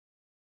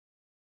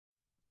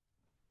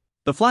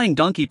The flying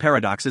donkey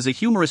paradox is a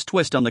humorous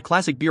twist on the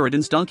classic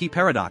Buridan's donkey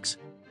paradox.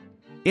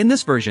 In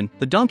this version,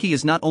 the donkey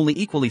is not only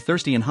equally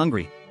thirsty and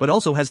hungry, but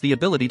also has the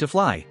ability to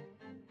fly.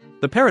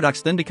 The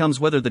paradox then becomes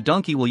whether the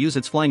donkey will use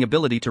its flying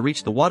ability to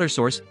reach the water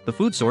source, the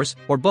food source,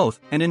 or both,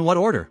 and in what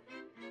order.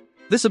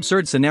 This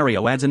absurd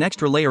scenario adds an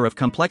extra layer of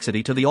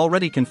complexity to the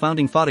already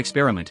confounding thought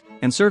experiment,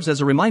 and serves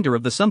as a reminder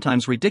of the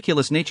sometimes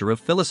ridiculous nature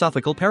of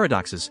philosophical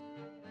paradoxes.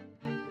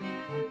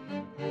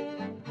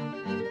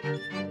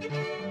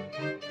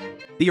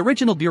 The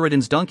original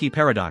Buridan's donkey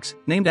paradox,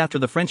 named after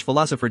the French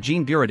philosopher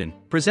Jean Buridan,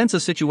 presents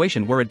a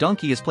situation where a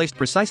donkey is placed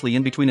precisely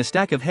in between a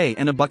stack of hay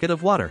and a bucket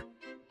of water.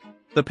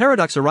 The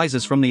paradox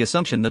arises from the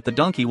assumption that the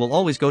donkey will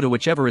always go to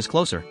whichever is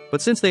closer,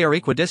 but since they are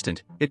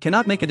equidistant, it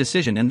cannot make a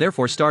decision and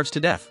therefore starves to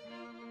death.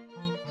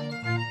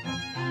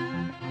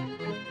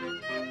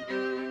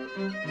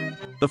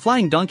 The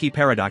flying donkey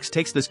paradox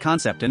takes this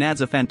concept and adds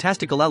a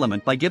fantastical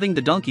element by giving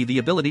the donkey the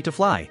ability to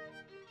fly.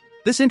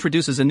 This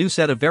introduces a new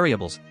set of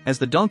variables, as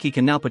the donkey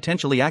can now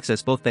potentially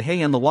access both the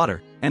hay and the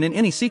water, and in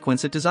any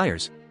sequence it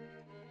desires.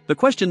 The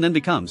question then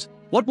becomes,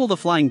 what will the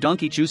flying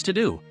donkey choose to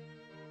do?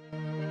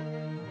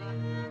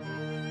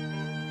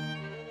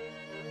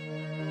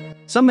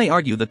 Some may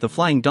argue that the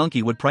flying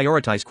donkey would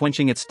prioritize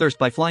quenching its thirst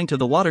by flying to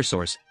the water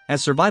source,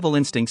 as survival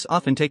instincts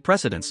often take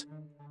precedence.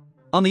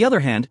 On the other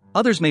hand,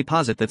 others may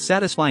posit that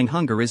satisfying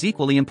hunger is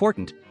equally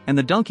important, and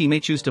the donkey may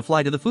choose to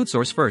fly to the food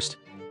source first.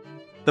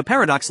 The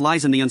paradox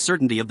lies in the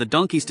uncertainty of the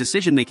donkey's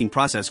decision-making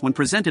process when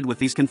presented with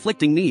these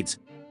conflicting needs.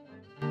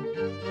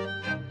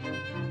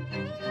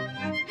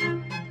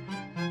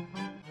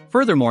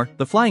 Furthermore,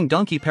 the flying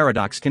donkey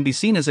paradox can be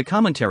seen as a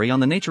commentary on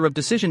the nature of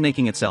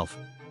decision-making itself.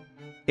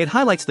 It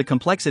highlights the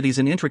complexities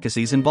and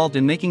intricacies involved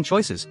in making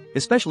choices,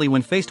 especially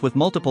when faced with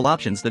multiple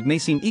options that may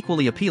seem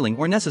equally appealing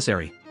or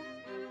necessary.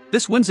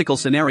 This whimsical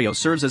scenario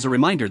serves as a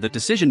reminder that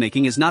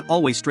decision-making is not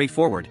always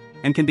straightforward,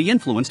 and can be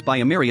influenced by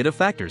a myriad of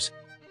factors.